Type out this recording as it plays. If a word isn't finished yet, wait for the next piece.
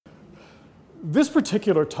This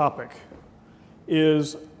particular topic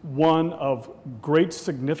is one of great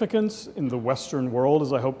significance in the Western world,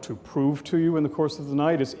 as I hope to prove to you in the course of the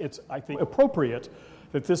night. It's I think, appropriate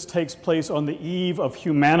that this takes place on the eve of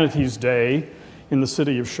Humanities Day in the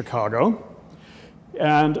city of Chicago.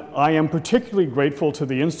 And I am particularly grateful to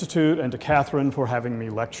the Institute and to Catherine for having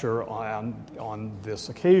me lecture on this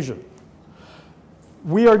occasion.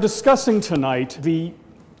 We are discussing tonight the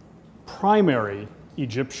primary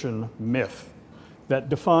Egyptian myth that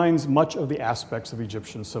defines much of the aspects of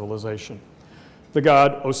Egyptian civilization. The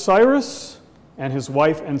god Osiris and his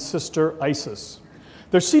wife and sister Isis.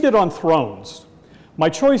 They're seated on thrones. My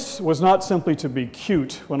choice was not simply to be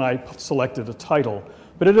cute when I selected a title,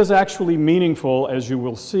 but it is actually meaningful, as you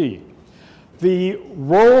will see. The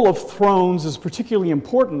role of thrones is particularly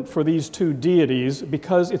important for these two deities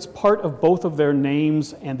because it's part of both of their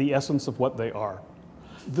names and the essence of what they are.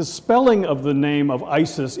 The spelling of the name of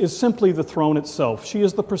Isis is simply the throne itself. She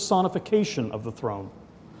is the personification of the throne.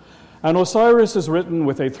 And Osiris is written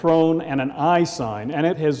with a throne and an eye sign, and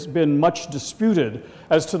it has been much disputed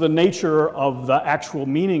as to the nature of the actual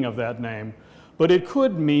meaning of that name, but it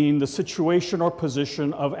could mean the situation or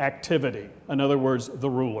position of activity, in other words, the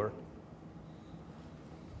ruler.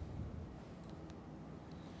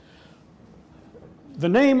 The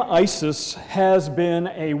name Isis has been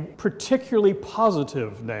a particularly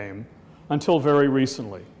positive name until very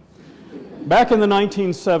recently. Back in the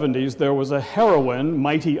 1970s, there was a heroine,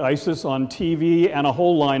 Mighty Isis, on TV and a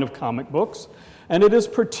whole line of comic books, and it is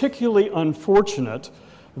particularly unfortunate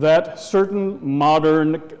that certain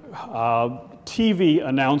modern TV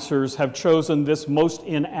announcers have chosen this most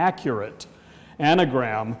inaccurate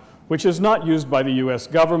anagram, which is not used by the US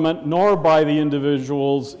government nor by the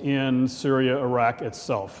individuals in Syria, Iraq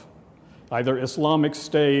itself. Either Islamic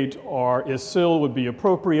State or ISIL would be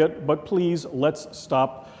appropriate, but please let's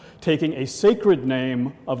stop taking a sacred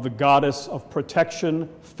name of the goddess of protection,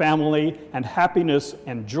 family, and happiness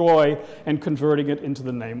and joy and converting it into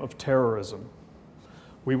the name of terrorism.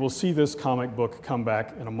 We will see this comic book come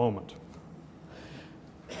back in a moment.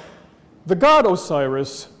 The god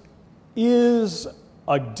Osiris is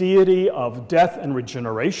a deity of death and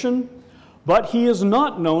regeneration, but he is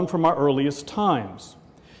not known from our earliest times.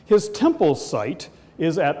 His temple site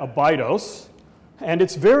is at Abydos, and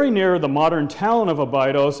it's very near the modern town of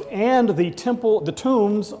Abydos and the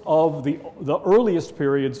tombs of the earliest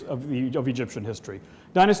periods of Egyptian history,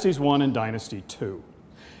 Dynasties I and Dynasty II.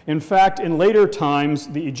 In fact, in later times,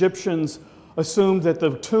 the Egyptians assumed that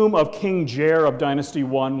the tomb of King Jer of Dynasty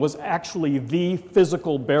I was actually the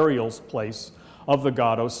physical burial place of the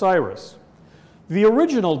god Osiris. The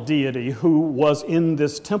original deity who was in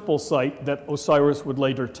this temple site that Osiris would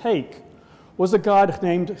later take was a god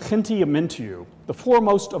named Khenti-Amyntiu, the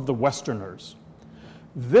foremost of the Westerners.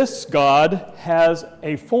 This god has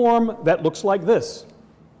a form that looks like this.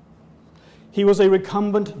 He was a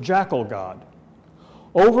recumbent jackal god.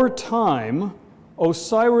 Over time,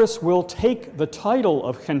 Osiris will take the title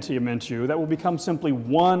of Khenti-Amyntiu, that will become simply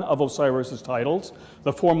one of Osiris's titles,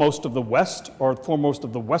 the foremost of the West, or foremost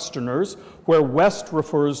of the Westerners, where West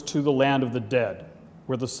refers to the land of the dead,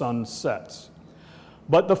 where the sun sets.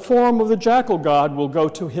 But the form of the jackal god will go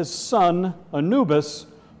to his son, Anubis,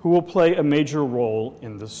 who will play a major role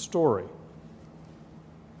in this story.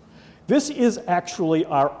 This is actually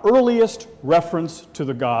our earliest reference to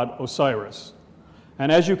the god Osiris.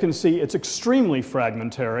 And as you can see, it's extremely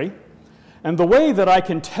fragmentary. And the way that I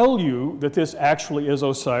can tell you that this actually is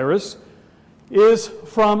Osiris is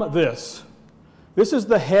from this. This is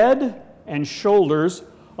the head and shoulders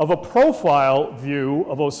of a profile view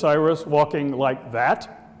of Osiris walking like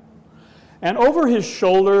that. And over his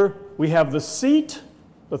shoulder, we have the seat,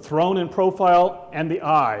 the throne in profile, and the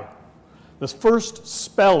eye, the first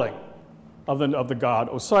spelling of the god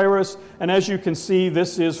Osiris. And as you can see,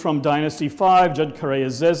 this is from Dynasty V,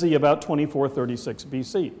 Djedkare-Zezi, about 2436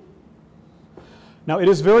 BC. Now, it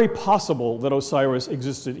is very possible that Osiris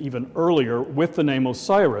existed even earlier with the name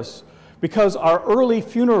Osiris, because our early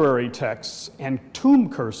funerary texts and tomb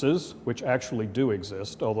curses, which actually do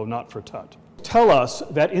exist, although not for Tut, tell us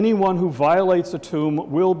that anyone who violates a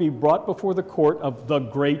tomb will be brought before the court of the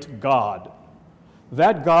great god.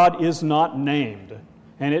 That god is not named,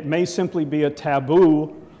 and it may simply be a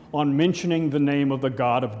taboo on mentioning the name of the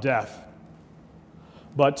god of death.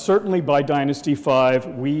 But certainly by Dynasty V,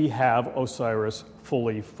 we have Osiris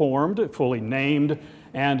fully formed, fully named,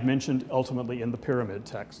 and mentioned ultimately in the pyramid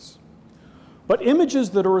texts. But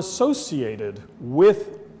images that are associated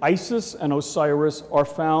with Isis and Osiris are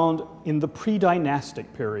found in the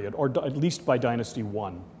pre-dynastic period, or at least by Dynasty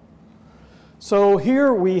I. So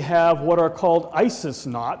here we have what are called Isis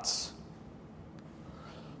knots,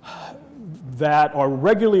 that are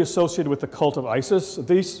regularly associated with the cult of Isis.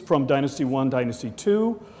 These from Dynasty 1, Dynasty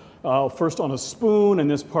 2, first on a spoon and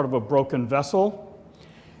this part of a broken vessel.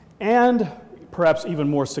 And perhaps even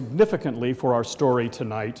more significantly for our story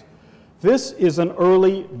tonight, this is an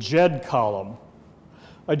early Djed column.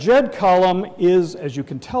 A Djed column is, as you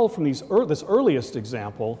can tell from this earliest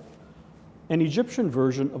example, an Egyptian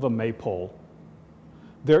version of a maypole.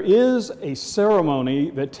 There is a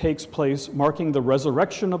ceremony that takes place marking the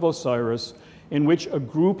resurrection of Osiris, in which a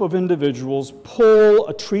group of individuals pull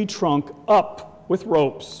a tree trunk up with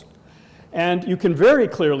ropes. And you can very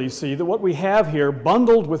clearly see that what we have here,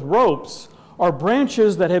 bundled with ropes, are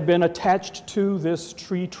branches that have been attached to this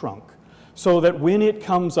tree trunk, so that when it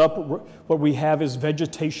comes up, what we have is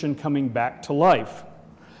vegetation coming back to life.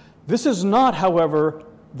 This is not, however,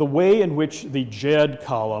 the way in which the Djed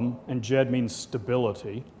column, and Djed means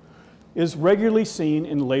stability, is regularly seen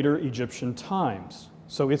in later Egyptian times.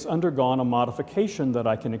 So it's undergone a modification that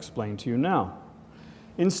I can explain to you now.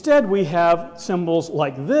 Instead, we have symbols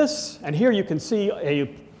like this, and here you can see a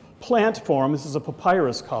plant form. This is a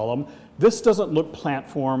papyrus column. This doesn't look plant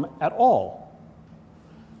form at all.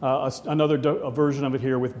 Another version of it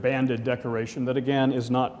here with banded decoration that again is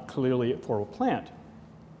not clearly for a plant.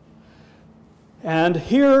 And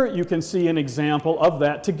here you can see an example of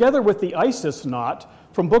that together with the Isis knot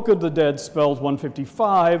from Book of the Dead spells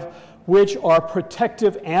 155, which are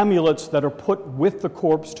protective amulets that are put with the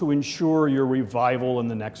corpse to ensure your revival in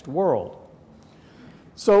the next world.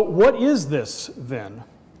 So what is this then?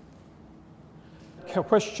 A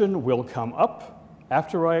question will come up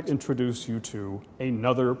after I introduce you to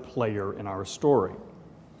another player in our story.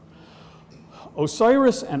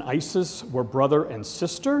 Osiris and Isis were brother and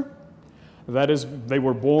sister. That is, they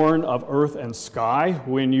were born of earth and sky.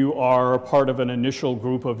 When you are part of an initial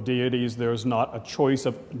group of deities, there's not a choice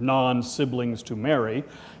of non-siblings to marry.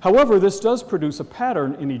 However, this does produce a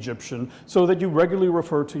pattern in Egyptian so that you regularly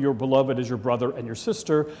refer to your beloved as your brother and your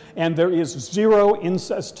sister, and there is zero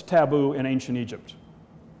incest taboo in ancient Egypt.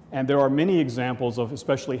 And there are many examples of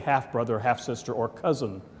especially half-brother, half-sister, or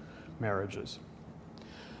cousin marriages.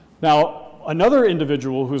 Now, another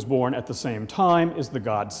individual who's born at the same time is the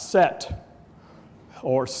god Set,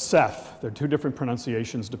 or Seth. There are two different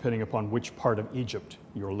pronunciations depending upon which part of Egypt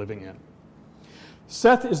you're living in.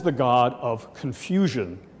 Seth is the god of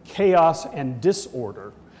confusion, chaos, and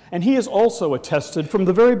disorder. And he is also attested from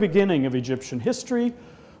the very beginning of Egyptian history.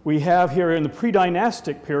 We have here in the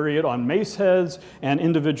pre-dynastic period on mace heads and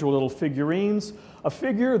individual little figurines, a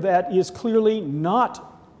figure that is clearly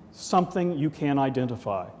not something you can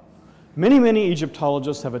identify. Many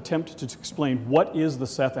Egyptologists have attempted to explain what is the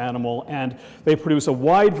Seth animal, and they produce a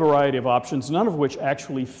wide variety of options, none of which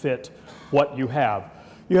actually fit what you have.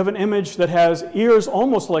 You have an image that has ears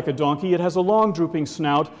almost like a donkey. It has a long drooping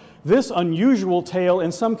snout. This unusual tail,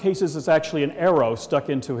 in some cases, is actually an arrow stuck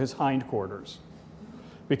into his hindquarters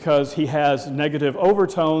because he has negative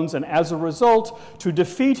overtones, and as a result, to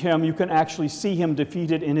defeat him, you can actually see him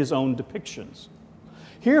defeated in his own depictions.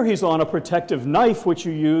 Here he's on a protective knife, which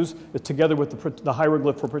you use together with the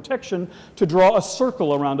hieroglyph for protection to draw a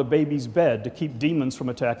circle around a baby's bed to keep demons from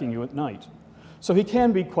attacking you at night. So he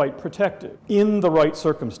can be quite protective in the right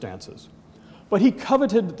circumstances. But he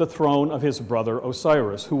coveted the throne of his brother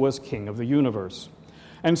Osiris, who was king of the universe.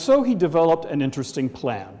 And so he developed an interesting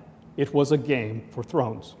plan. It was a game for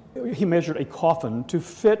thrones. He measured a coffin to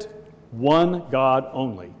fit one god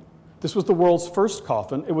only. This was the world's first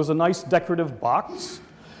coffin. It was a nice decorative box,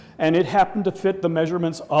 and it happened to fit the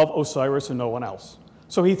measurements of Osiris and no one else.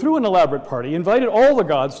 So he threw an elaborate party, invited all the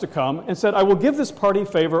gods to come, and said, I will give this party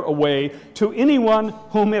favor away to anyone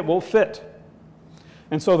whom it will fit.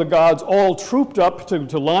 And so the gods all trooped up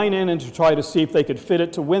to line in and to try to see if they could fit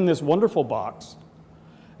it to win this wonderful box.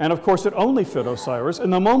 And of course, it only fit Osiris.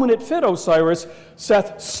 And the moment it fit Osiris,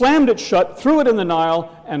 Seth slammed it shut, threw it in the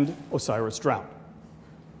Nile, and Osiris drowned,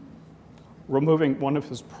 removing one of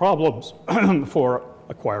his problems for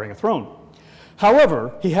acquiring a throne.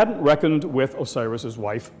 However, he hadn't reckoned with Osiris's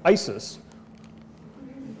wife, Isis.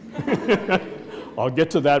 I'll get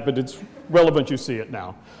to that, but it's relevant you see it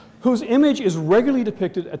now. Whose image is regularly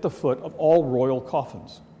depicted at the foot of all royal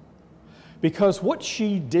coffins. Because what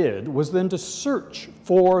she did was then to search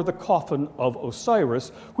for the coffin of Osiris,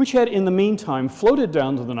 which had in the meantime floated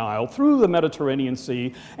down to the Nile, through the Mediterranean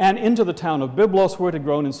Sea, and into the town of Byblos, where it had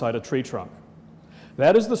grown inside a tree trunk.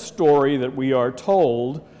 That is the story that we are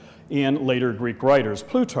told in later Greek writers,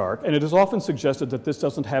 Plutarch, and it is often suggested that this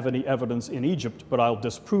doesn't have any evidence in Egypt, but I'll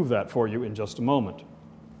disprove that for you in just a moment.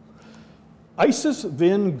 Isis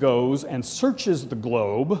then goes and searches the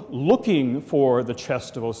globe looking for the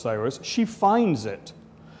chest of Osiris. She finds it.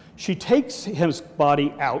 She takes his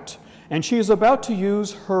body out, and she is about to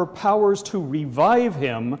use her powers to revive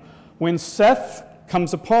him when Seth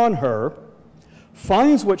comes upon her,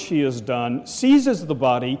 finds what she has done, seizes the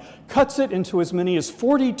body, cuts it into as many as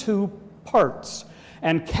 42 parts,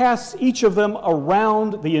 and casts each of them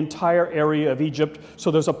around the entire area of Egypt,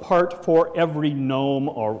 so there's a part for every nome,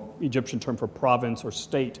 or Egyptian term for province or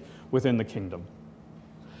state, within the kingdom.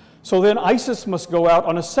 So then Isis must go out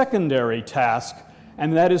on a secondary task,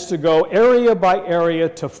 and that is to go area by area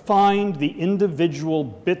to find the individual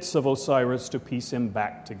bits of Osiris to piece him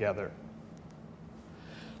back together.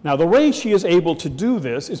 Now, the way she is able to do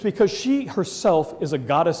this is because she herself is a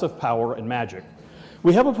goddess of power and magic.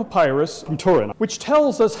 We have a papyrus from Turin, which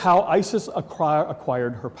tells us how Isis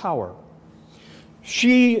acquired her power.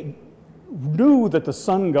 She knew that the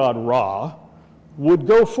sun god Ra would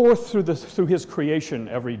go forth through his creation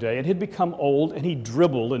every day, and he'd become old, and he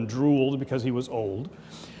dribbled and drooled because he was old.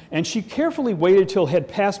 And she carefully waited till he had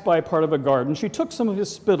passed by part of a garden. She took some of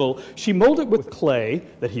his spittle, she molded it with clay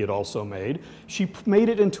that he had also made. She made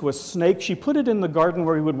it into a snake. She put it in the garden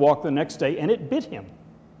where he would walk the next day, and it bit him.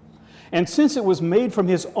 And since it was made from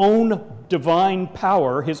his own divine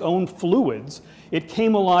power, his own fluids, it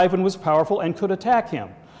came alive and was powerful and could attack him.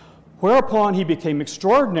 Whereupon he became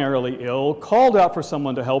extraordinarily ill, called out for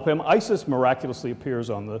someone to help him. Isis miraculously appears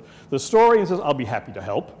on the story and says, "I'll be happy to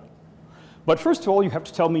help. But first of all, you have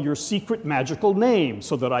to tell me your secret magical name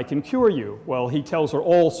so that I can cure you." Well, he tells her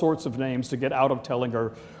all sorts of names to get out of telling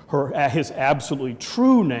her his absolutely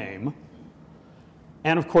true name.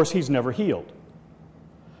 And of course, he's never healed.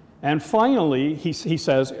 And finally, he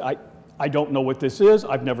says, I don't know what this is.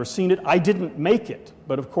 I've never seen it. I didn't make it.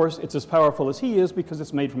 But of course, it's as powerful as he is because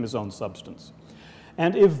it's made from his own substance.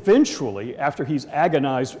 And eventually, after he's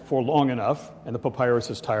agonized for long enough, and the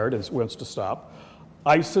papyrus is tired and wants to stop,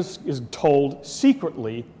 Isis is told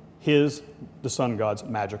secretly the sun god's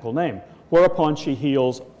magical name, whereupon she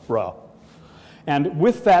heals Ra. And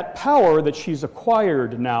with that power that she's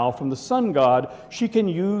acquired now from the sun god, she can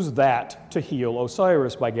use that to heal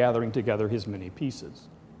Osiris by gathering together his many pieces.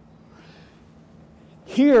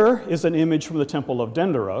 Here is an image from the Temple of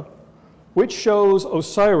Dendera, which shows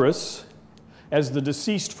Osiris as the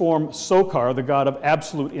deceased form Sokar, the god of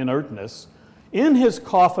absolute inertness, in his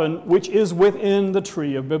coffin, which is within the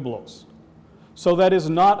tree of Byblos. So that is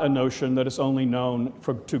not a notion that is only known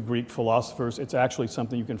to Greek philosophers. It's actually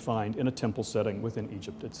something you can find in a temple setting within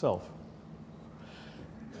Egypt itself.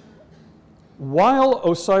 While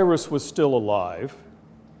Osiris was still alive,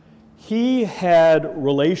 he had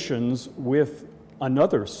relations with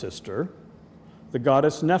another sister, the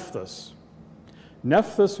goddess Nephthys.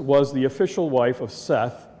 Nephthys was the official wife of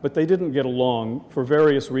Seth, but they didn't get along for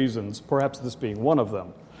various reasons, perhaps this being one of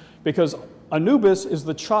them. Because Anubis is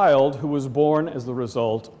the child who was born as the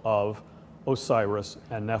result of Osiris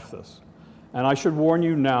and Nephthys. And I should warn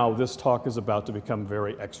you now, this talk is about to become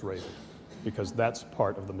very X-rated, because that's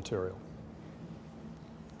part of the material.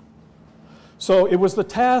 So it was the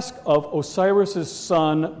task of Osiris's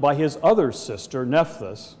son by his other sister,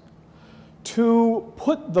 Nephthys, to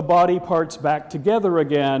put the body parts back together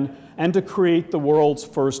again and to create the world's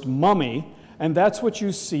first mummy, and that's what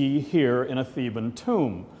you see here in a Theban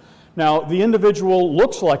tomb. Now, the individual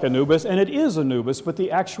looks like Anubis, and it is Anubis, but the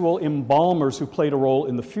actual embalmers who played a role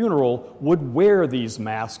in the funeral would wear these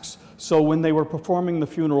masks, so when they were performing the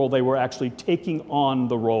funeral, they were actually taking on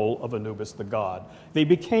the role of Anubis the god. They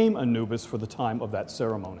became Anubis for the time of that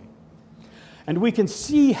ceremony. And we can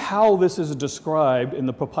see how this is described in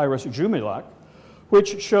the papyrus Jumilak,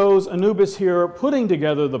 which shows Anubis here putting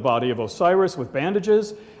together the body of Osiris with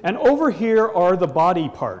bandages, and over here are the body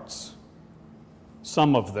parts,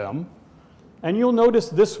 some of them, and you'll notice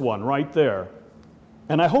this one right there.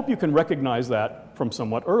 And I hope you can recognize that from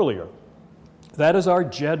somewhat earlier. That is our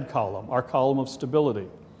Jed column, our column of stability.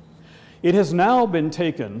 It has now been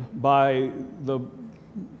taken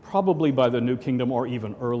probably by the New Kingdom or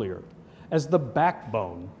even earlier, as the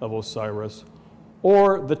backbone of Osiris,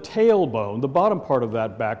 or the tailbone, the bottom part of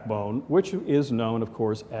that backbone, which is known, of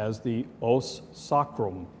course, as the os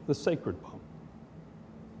sacrum, the sacred bone.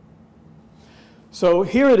 So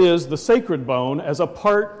here it is, the sacred bone, as a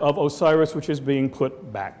part of Osiris which is being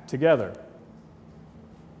put back together.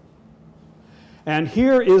 And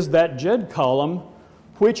here is that Jed column,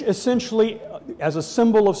 which essentially, as a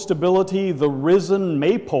symbol of stability, the risen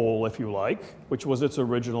maypole, if you like, which was its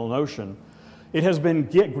original notion. It has been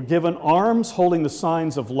given arms holding the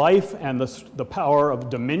signs of life and the power of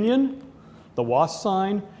dominion, the was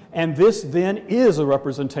sign, and this then is a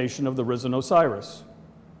representation of the risen Osiris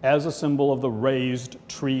as a symbol of the raised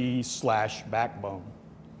tree/backbone.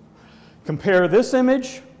 Compare this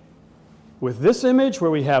image with this image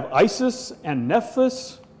where we have Isis and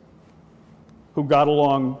Nephthys, who got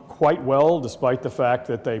along quite well despite the fact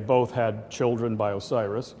that they both had children by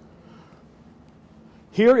Osiris.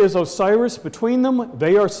 Here is Osiris between them.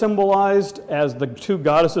 They are symbolized as the two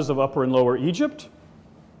goddesses of Upper and Lower Egypt.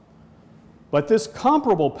 But this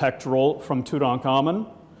comparable pectoral from Tutankhamun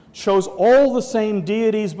shows all the same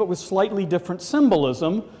deities but with slightly different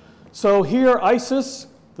symbolism. So here Isis,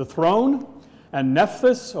 the throne, and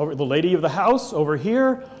Nephthys, the lady of the house, over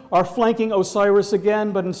here, are flanking Osiris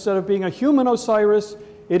again, but instead of being a human Osiris,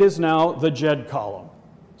 it is now the Djed column.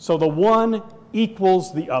 So the one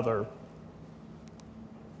equals the other.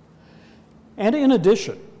 And in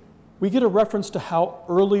addition, we get a reference to how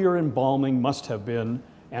earlier embalming must have been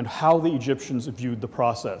and how the Egyptians viewed the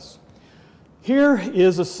process. Here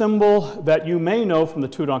is a symbol that you may know from the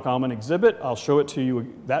Tutankhamun exhibit. I'll show it to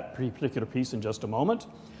you, that particular piece, in just a moment.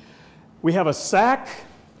 We have a sack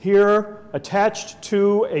here attached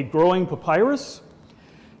to a growing papyrus,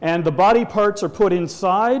 and the body parts are put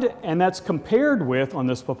inside, and that's compared with, on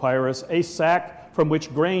this papyrus, a sack from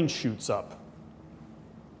which grain shoots up.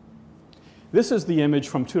 This is the image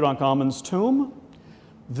from Tutankhamun's tomb.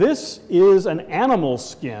 This is an animal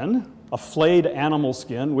skin, a flayed animal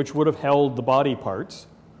skin, which would have held the body parts.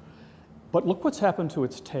 But look what's happened to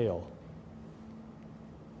its tail.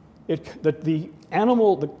 The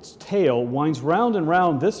animal's tail winds round and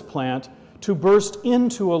round this plant to burst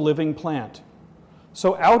into a living plant.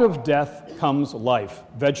 So out of death comes life,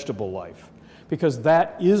 vegetable life, because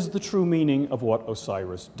that is the true meaning of what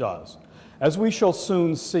Osiris does. As we shall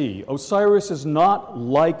soon see, Osiris is not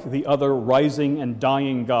like the other rising and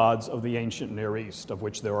dying gods of the ancient Near East, of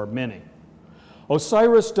which there are many.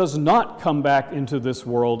 Osiris does not come back into this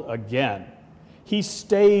world again. He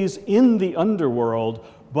stays in the underworld,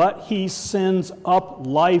 but he sends up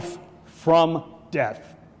life from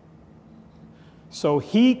death. So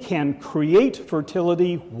he can create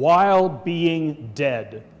fertility while being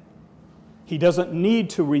dead. He doesn't need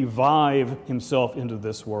to revive himself into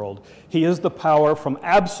this world. He has the power from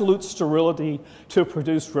absolute sterility to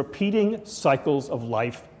produce repeating cycles of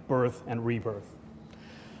life, birth, and rebirth.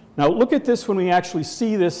 Now look at this when we actually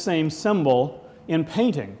see this same symbol in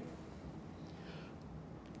painting.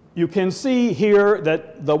 You can see here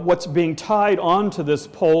that what's being tied onto this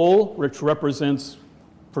pole, which represents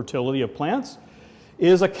fertility of plants,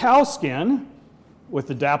 is a cow skin with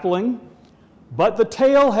the dappling, but the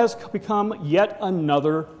tail has become yet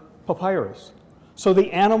another papyrus. So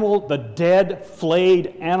the animal, the dead,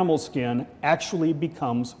 flayed animal skin, actually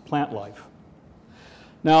becomes plant life.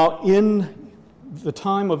 Now, in the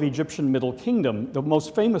time of Egyptian Middle Kingdom, the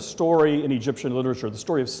most famous story in Egyptian literature, the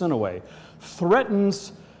story of Sinuhe,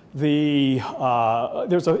 threatens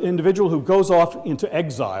there's an individual who goes off into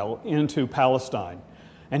exile into Palestine.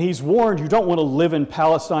 And he's warned, you don't want to live in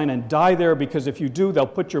Palestine and die there, because if you do, they'll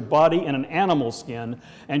put your body in an animal skin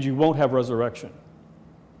and you won't have resurrection.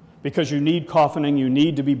 Because you need coffining, you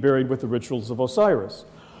need to be buried with the rituals of Osiris.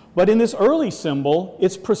 But in this early symbol,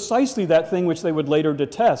 it's precisely that thing which they would later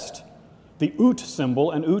detest, the Ut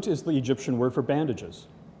symbol, and Ut is the Egyptian word for bandages.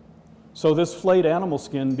 So this flayed animal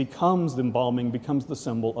skin becomes the embalming, becomes the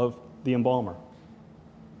symbol of the embalmer.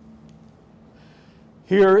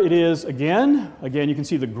 Here it is again. Again, you can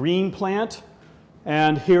see the green plant.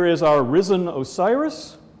 And here is our risen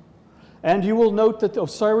Osiris. And you will note that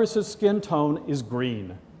Osiris's skin tone is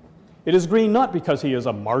green. It is green not because he is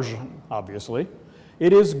a Martian, obviously.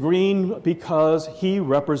 It is green because he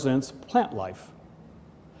represents plant life.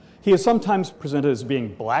 He is sometimes presented as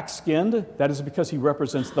being black-skinned. That is because he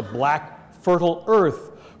represents the black, fertile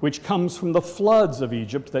earth, which comes from the floods of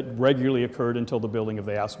Egypt that regularly occurred until the building of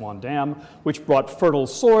the Aswan Dam, which brought fertile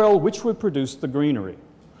soil, which would produce the greenery.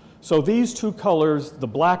 So these two colors, the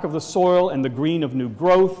black of the soil and the green of new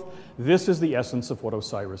growth, this is the essence of what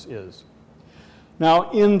Osiris is.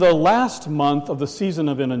 Now, in the last month of the season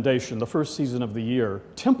of inundation, the first season of the year,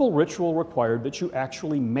 temple ritual required that you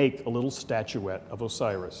actually make a little statuette of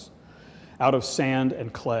Osiris out of sand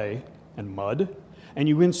and clay and mud, and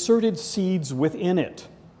you inserted seeds within it.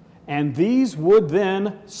 And these would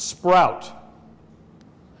then sprout.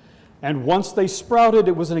 And once they sprouted,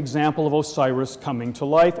 it was an example of Osiris coming to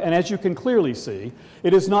life. And as you can clearly see,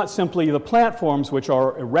 it is not simply the platforms which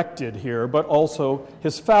are erected here, but also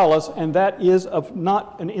his phallus, and that is of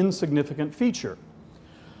not an insignificant feature.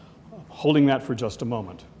 Holding that for just a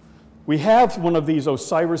moment. We have one of these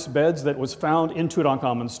Osiris beds that was found in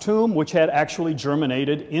Tutankhamun's tomb, which had actually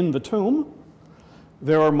germinated in the tomb.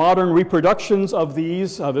 There are modern reproductions of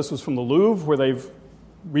these. This was from the Louvre, where they've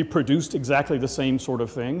reproduced exactly the same sort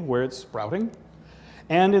of thing, where it's sprouting.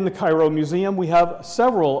 And in the Cairo Museum, we have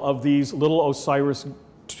several of these little Osiris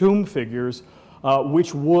tomb figures,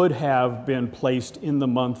 which would have been placed in the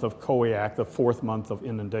month of Khoiak, the 4th month of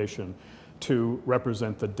inundation, to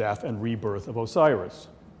represent the death and rebirth of Osiris.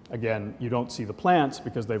 Again, you don't see the plants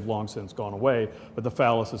because they've long since gone away, but the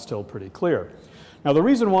phallus is still pretty clear. Now, the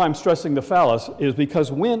reason why I'm stressing the phallus is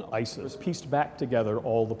because when Isis pieced back together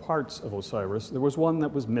all the parts of Osiris, there was one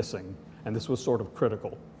that was missing, and this was sort of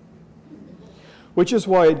critical. Which is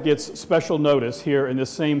why it gets special notice here in this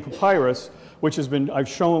same papyrus, which has been, I've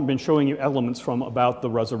been showing you elements from about the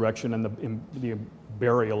resurrection and the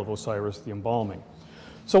burial of Osiris, the embalming.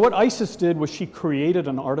 So what Isis did was she created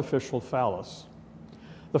an artificial phallus.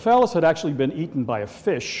 The phallus had actually been eaten by a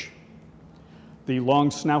fish, the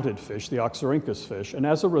long-snouted fish, the Oxyrhynchus fish, and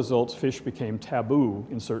as a result, fish became taboo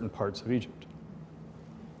in certain parts of Egypt.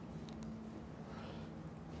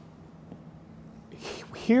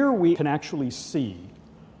 Here we can actually see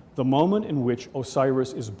the moment in which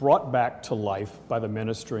Osiris is brought back to life by the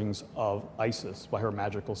ministerings of Isis, by her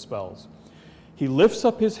magical spells. He lifts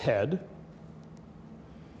up his head,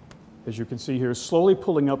 as you can see here, slowly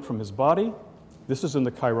pulling up from his body. This is in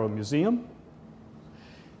the Cairo Museum.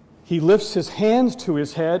 He lifts his hands to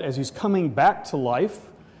his head as he's coming back to life.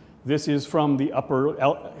 This is from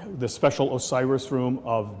the special Osiris room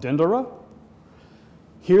of Dendera.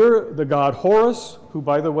 Here, the god Horus, who,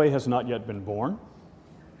 by the way, has not yet been born,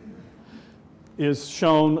 is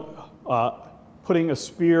shown putting a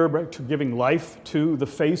spear, giving life to the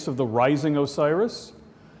face of the rising Osiris.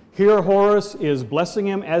 Here, Horus is blessing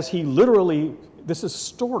him as he literally, this is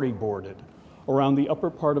storyboarded around the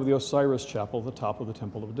upper part of the Osiris chapel, the top of the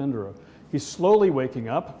Temple of Dendera. He's slowly waking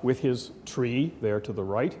up with his tree there to the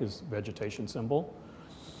right, his vegetation symbol.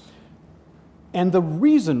 And the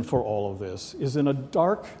reason for all of this is in a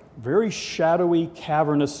dark, very shadowy,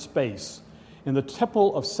 cavernous space in the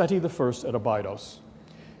temple of Seti I at Abydos.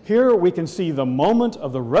 Here we can see the moment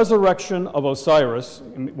of the resurrection of Osiris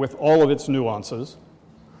with all of its nuances.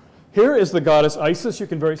 Here is the goddess Isis. You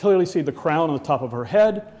can very clearly see the crown on the top of her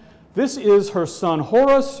head. This is her son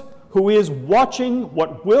Horus, who is watching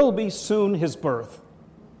what will be soon his birth.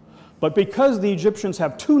 But because the Egyptians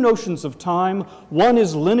have two notions of time, one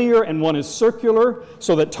is linear and one is circular,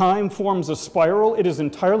 so that time forms a spiral, it is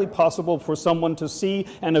entirely possible for someone to see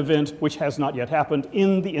an event which has not yet happened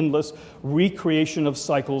in the endless recreation of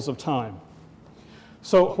cycles of time.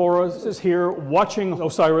 So Horus is here watching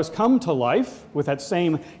Osiris come to life with that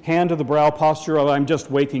same hand to the brow posture of I'm just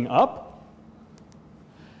waking up.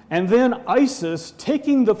 And then Isis,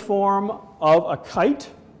 taking the form of a kite,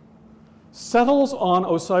 settles on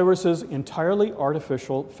Osiris's entirely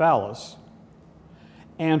artificial phallus.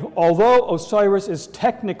 And although Osiris is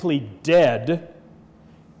technically dead,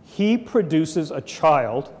 he produces a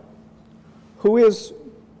child who is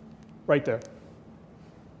right there.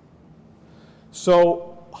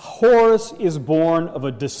 So Horus is born of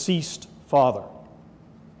a deceased father,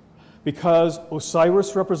 because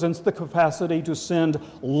Osiris represents the capacity to send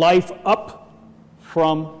life up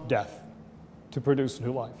from death to produce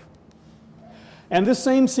new life. And this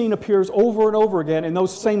same scene appears over and over again in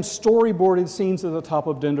those same storyboarded scenes at the top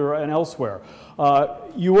of Dendera and elsewhere.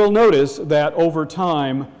 You will notice that over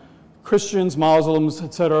time, Christians, Muslims,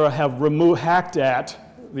 etc., have hacked at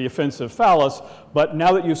the offensive phallus, but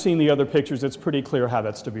now that you've seen the other pictures, it's pretty clear how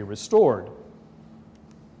that's to be restored.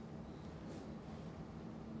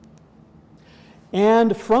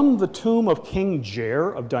 And from the tomb of King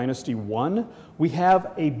Jer of Dynasty I, we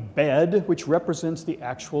have a bed which represents the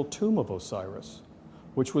actual tomb of Osiris,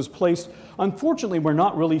 which was placed, unfortunately, we're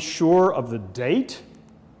not really sure of the date.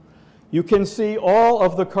 You can see all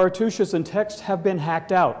of the cartouches and text have been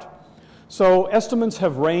hacked out. So estimates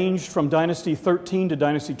have ranged from Dynasty 13 to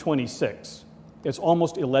Dynasty 26. It's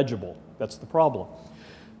almost illegible. That's the problem.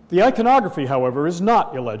 The iconography, however, is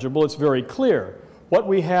not illegible. It's very clear. What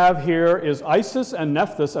we have here is Isis and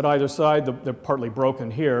Nephthys at either side. They're partly broken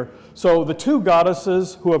here. So the two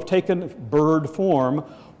goddesses who have taken bird form,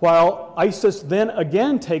 while Isis then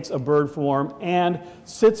again takes a bird form and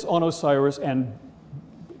sits on Osiris and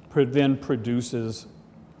then produces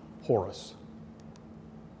Horus.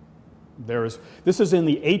 This is in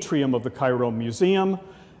the atrium of the Cairo Museum.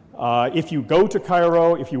 If you go to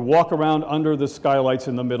Cairo, if you walk around under the skylights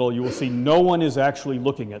in the middle, you will see no one is actually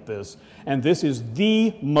looking at this. And this is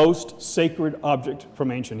the most sacred object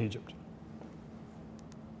from ancient Egypt.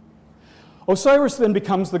 Osiris then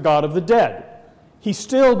becomes the god of the dead. He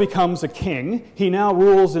still becomes a king. He now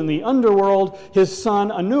rules in the underworld. His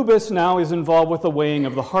son Anubis now is involved with the weighing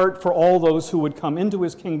of the heart for all those who would come into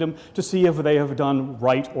his kingdom to see if they have done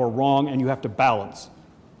right or wrong, and you have to balance.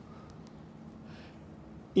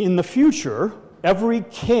 In the future, every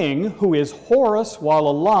king who is Horus while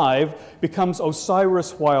alive becomes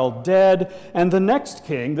Osiris while dead, and the next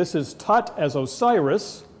king, this is Tut as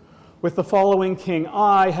Osiris, with the following king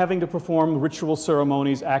Ai having to perform ritual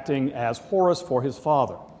ceremonies acting as Horus for his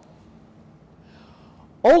father.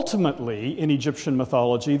 Ultimately, in Egyptian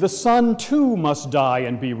mythology, the sun too must die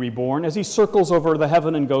and be reborn as he circles over the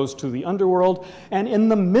heaven and goes to the underworld, and in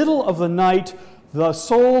the middle of the night, the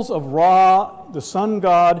souls of Ra, the sun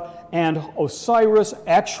god, and Osiris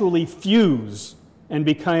actually fuse and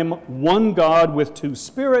become one god with two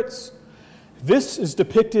spirits. This is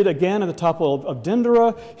depicted again at the top of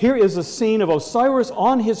Dendera. Here is a scene of Osiris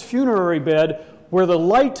on his funerary bed where the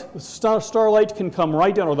light, starlight can come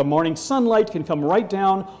right down, or the morning sunlight can come right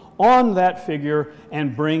down on that figure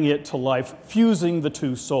and bring it to life, fusing the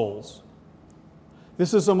two souls.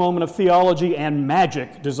 This is a moment of theology and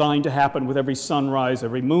magic designed to happen with every sunrise,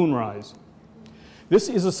 every moonrise. This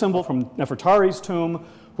is a symbol from Nefertari's tomb,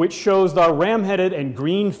 which shows the ram-headed and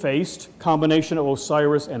green-faced combination of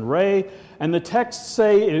Osiris and Re. And the texts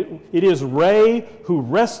say it is Re who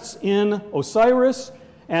rests in Osiris,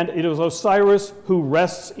 and it is Osiris who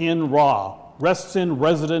rests in Ra, rests in,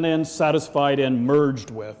 resident in, satisfied in, merged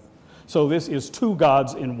with. So this is two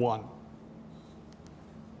gods in one.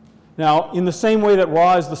 Now, in the same way that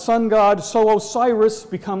Ra is the sun god, so Osiris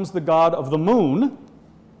becomes the god of the moon,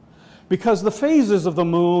 because the phases of the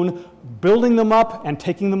moon, building them up and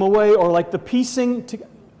taking them away, are like the piecing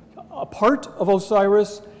apart of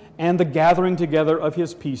Osiris and the gathering together of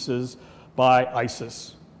his pieces by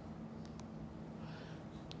Isis.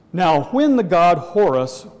 Now, when the god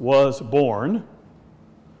Horus was born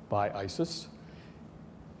by Isis,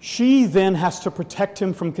 she then has to protect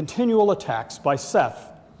him from continual attacks by Seth.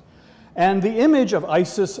 And the image of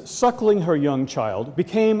Isis suckling her young child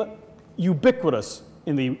became ubiquitous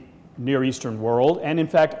in the Near Eastern world, and in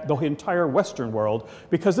fact the entire Western world,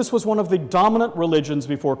 because this was one of the dominant religions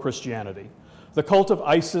before Christianity. The cult of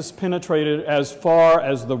Isis penetrated as far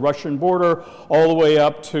as the Russian border, all the way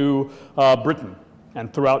up to Britain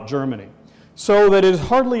and throughout Germany. So that it is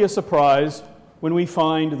hardly a surprise when we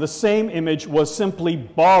find the same image was simply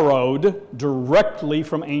borrowed directly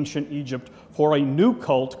from ancient Egypt for a new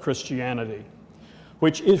cult, Christianity.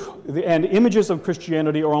 And images of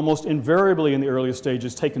Christianity are almost invariably in the earliest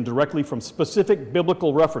stages taken directly from specific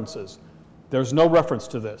biblical references. There's no reference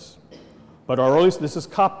to this. But this is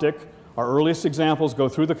Coptic. Our earliest examples go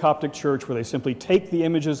through the Coptic Church, where they simply take the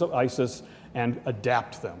images of Isis and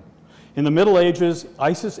adapt them. In the Middle Ages,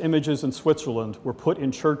 Isis images in Switzerland were put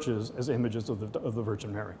in churches as images of the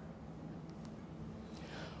Virgin Mary.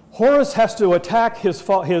 Horus has to attack his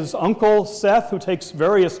uncle Seth, who takes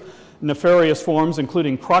various nefarious forms,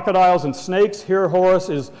 including crocodiles and snakes. Here Horus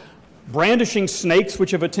is brandishing snakes which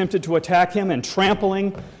have attempted to attack him and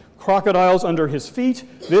trampling crocodiles under his feet.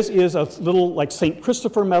 This is a little like St.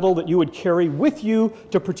 Christopher medal that you would carry with you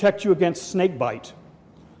to protect you against snake bite.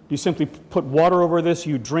 You simply put water over this,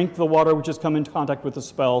 you drink the water which has come in contact with the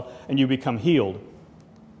spell, and you become healed.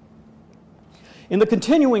 In the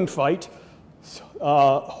continuing fight,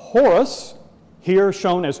 Horus, here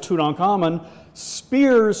shown as Tutankhamun,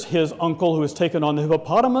 spears his uncle who has taken on the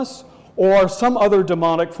hippopotamus or some other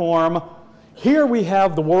demonic form. Here we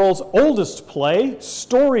have the world's oldest play,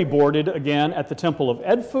 storyboarded again at the Temple of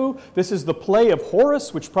Edfu. This is the play of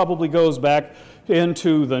Horus, which probably goes back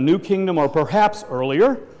into the New Kingdom or perhaps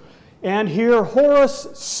earlier. And here Horus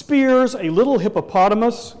spears a little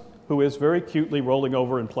hippopotamus who is very cutely rolling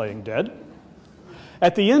over and playing dead.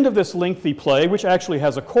 At the end of this lengthy play, which actually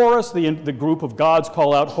has a chorus, the group of gods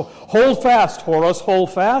call out, "Hold fast, Horus, hold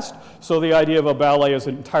fast." So the idea of a ballet is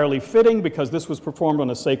entirely fitting because this was performed on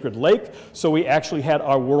a sacred lake. So we actually had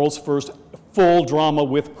our world's first full drama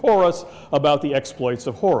with chorus about the exploits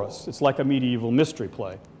of Horus. It's like a medieval mystery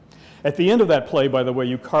play. At the end of that play, by the way,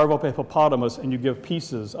 you carve up a hippopotamus and you give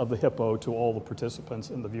pieces of the hippo to all the participants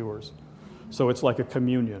and the viewers. So it's like a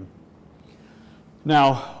communion.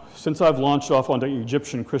 Now, since I've launched off onto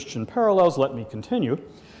Egyptian Christian parallels, let me continue.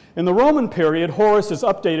 In the Roman period, Horus is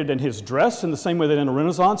updated in his dress in the same way that in the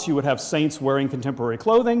Renaissance you would have saints wearing contemporary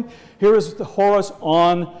clothing. Here is Horus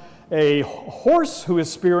on a horse who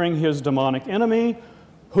is spearing his demonic enemy,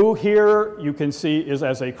 who here you can see is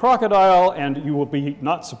as a crocodile, and you will be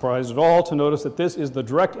not surprised at all to notice that this is the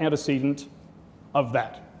direct antecedent of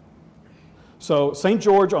that. So St.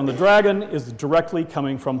 George on the dragon is directly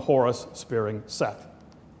coming from Horus spearing Seth.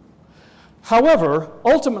 However,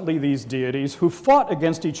 ultimately these deities, who fought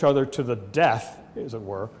against each other to the death, as it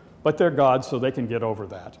were, but they're gods so they can get over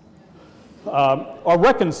that, are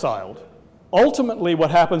reconciled. Ultimately,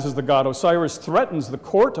 what happens is the god Osiris threatens the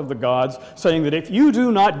court of the gods, saying that if you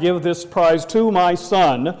do not give this prize to my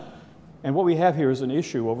son, and what we have here is an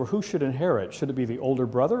issue over who should inherit. Should it be the older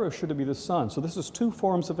brother or should it be the son? So this is two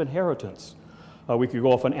forms of inheritance. We could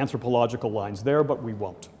go off on anthropological lines there, but we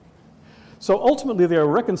won't. So ultimately they are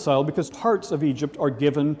reconciled because parts of Egypt are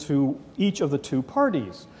given to each of the two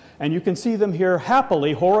parties. And you can see them here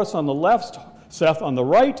happily, Horus on the left, Seth on the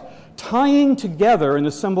right, tying together in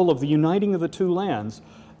the symbol of the uniting of the two lands,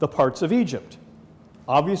 the parts of Egypt,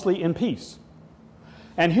 obviously in peace.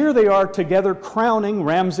 And here they are together crowning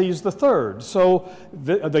Ramses III, so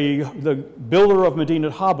the builder of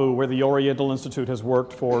Medinet Habu, where the Oriental Institute has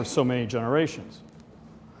worked for so many generations.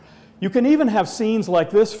 You can even have scenes like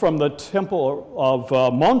this from the temple of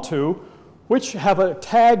Montu, which have a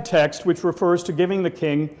tag text which refers to giving the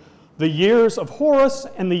king the years of Horus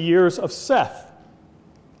and the years of Seth.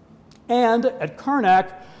 And at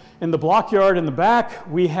Karnak, in the blockyard in the back,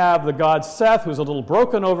 we have the god Seth, who's a little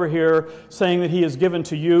broken over here, saying that he has given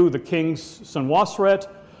to you, the king Senwosret,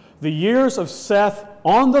 the years of Seth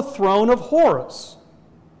on the throne of Horus.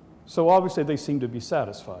 So obviously they seem to be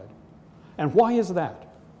satisfied. And why is that?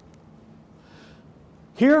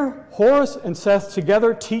 Here, Horus and Seth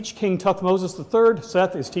together teach King Thutmose III.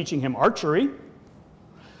 Seth is teaching him archery.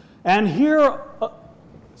 And here,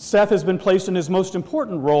 Seth has been placed in his most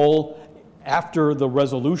important role after the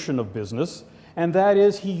resolution of business, and that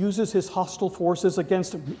is he uses his hostile forces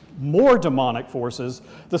against more demonic forces,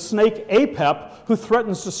 the snake Apep, who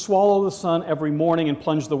threatens to swallow the sun every morning and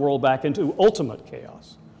plunge the world back into ultimate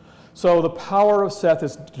chaos. So the power of Seth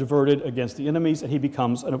is diverted against the enemies, and he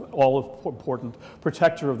becomes an all-important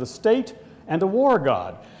protector of the state and a war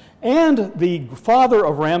god. And the father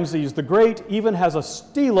of Ramses the Great even has a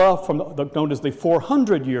stela known as the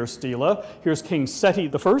 400-year stela. Here's King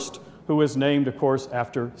Seti I, who is named, of course,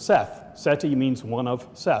 after Seth. Seti means one of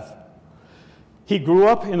Seth. He grew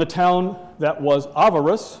up in the town that was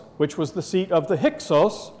Avaris, which was the seat of the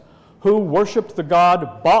Hyksos, who worshipped the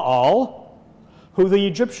god Baal, who the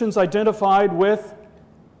Egyptians identified with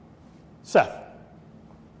Seth.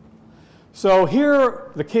 So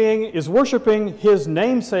here the king is worshiping his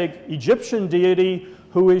namesake Egyptian deity,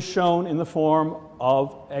 who is shown in the form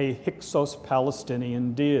of a Hyksos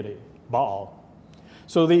Palestinian deity, Baal.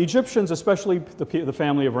 So the Egyptians, especially the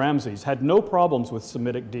family of Ramses, had no problems with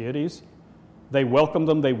Semitic deities. They welcomed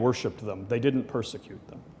them, they worshipped them, they didn't persecute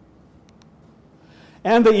them.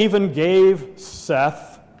 And they even gave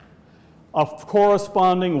Seth a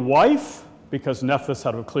corresponding wife, because Nephthys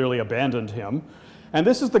had clearly abandoned him. And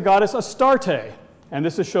this is the goddess Astarte, and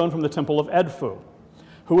this is shown from the temple of Edfu,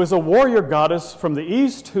 who is a warrior goddess from the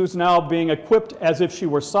east who's now being equipped as if she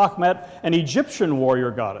were Sekhmet, an Egyptian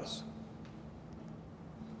warrior goddess.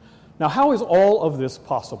 Now, how is all of this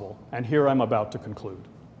possible? And here I'm about to conclude.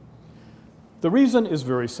 The reason is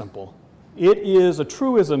very simple. It is a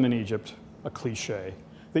truism in Egypt, a cliche,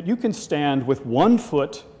 that you can stand with one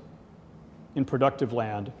foot in productive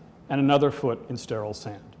land and another foot in sterile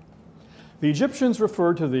sand. The Egyptians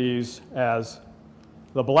referred to these as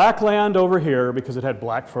the black land over here because it had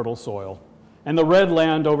black fertile soil, and the red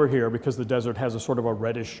land over here because the desert has a sort of a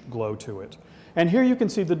reddish glow to it. And here you can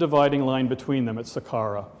see the dividing line between them at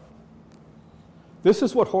Saqqara. This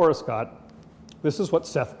is what Horus got. This is what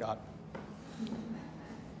Seth got.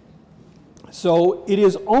 So it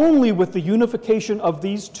is only with the unification of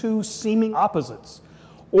these two seeming opposites,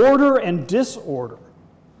 order and disorder,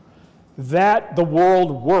 that the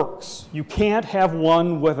world works. You can't have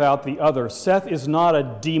one without the other. Seth is not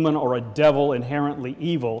a demon or a devil inherently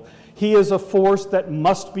evil. He is a force that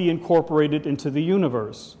must be incorporated into the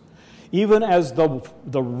universe. Even as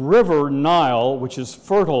the river Nile, which is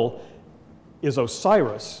fertile, is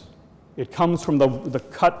Osiris. It comes from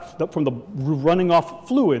from the running off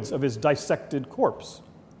fluids of his dissected corpse.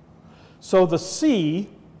 So the sea,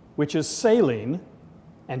 which is saline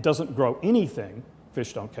and doesn't grow anything,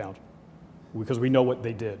 fish don't count, because we know what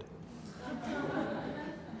they did.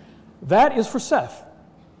 That is for Seth.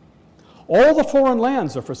 All the foreign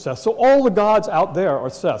lands are for Seth, so all the gods out there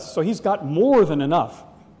are Seth. So he's got more than enough.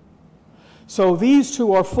 So these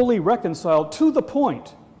two are fully reconciled to the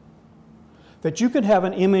point that you can have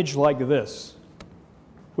an image like this,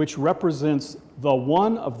 which represents the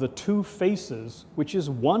one of the two faces, which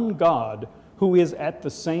is one God who is at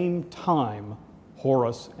the same time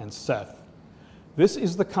Horus and Seth. This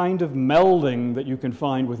is the kind of melding that you can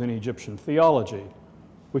find within Egyptian theology,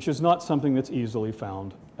 which is not something that's easily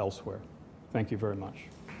found elsewhere. Thank you very much.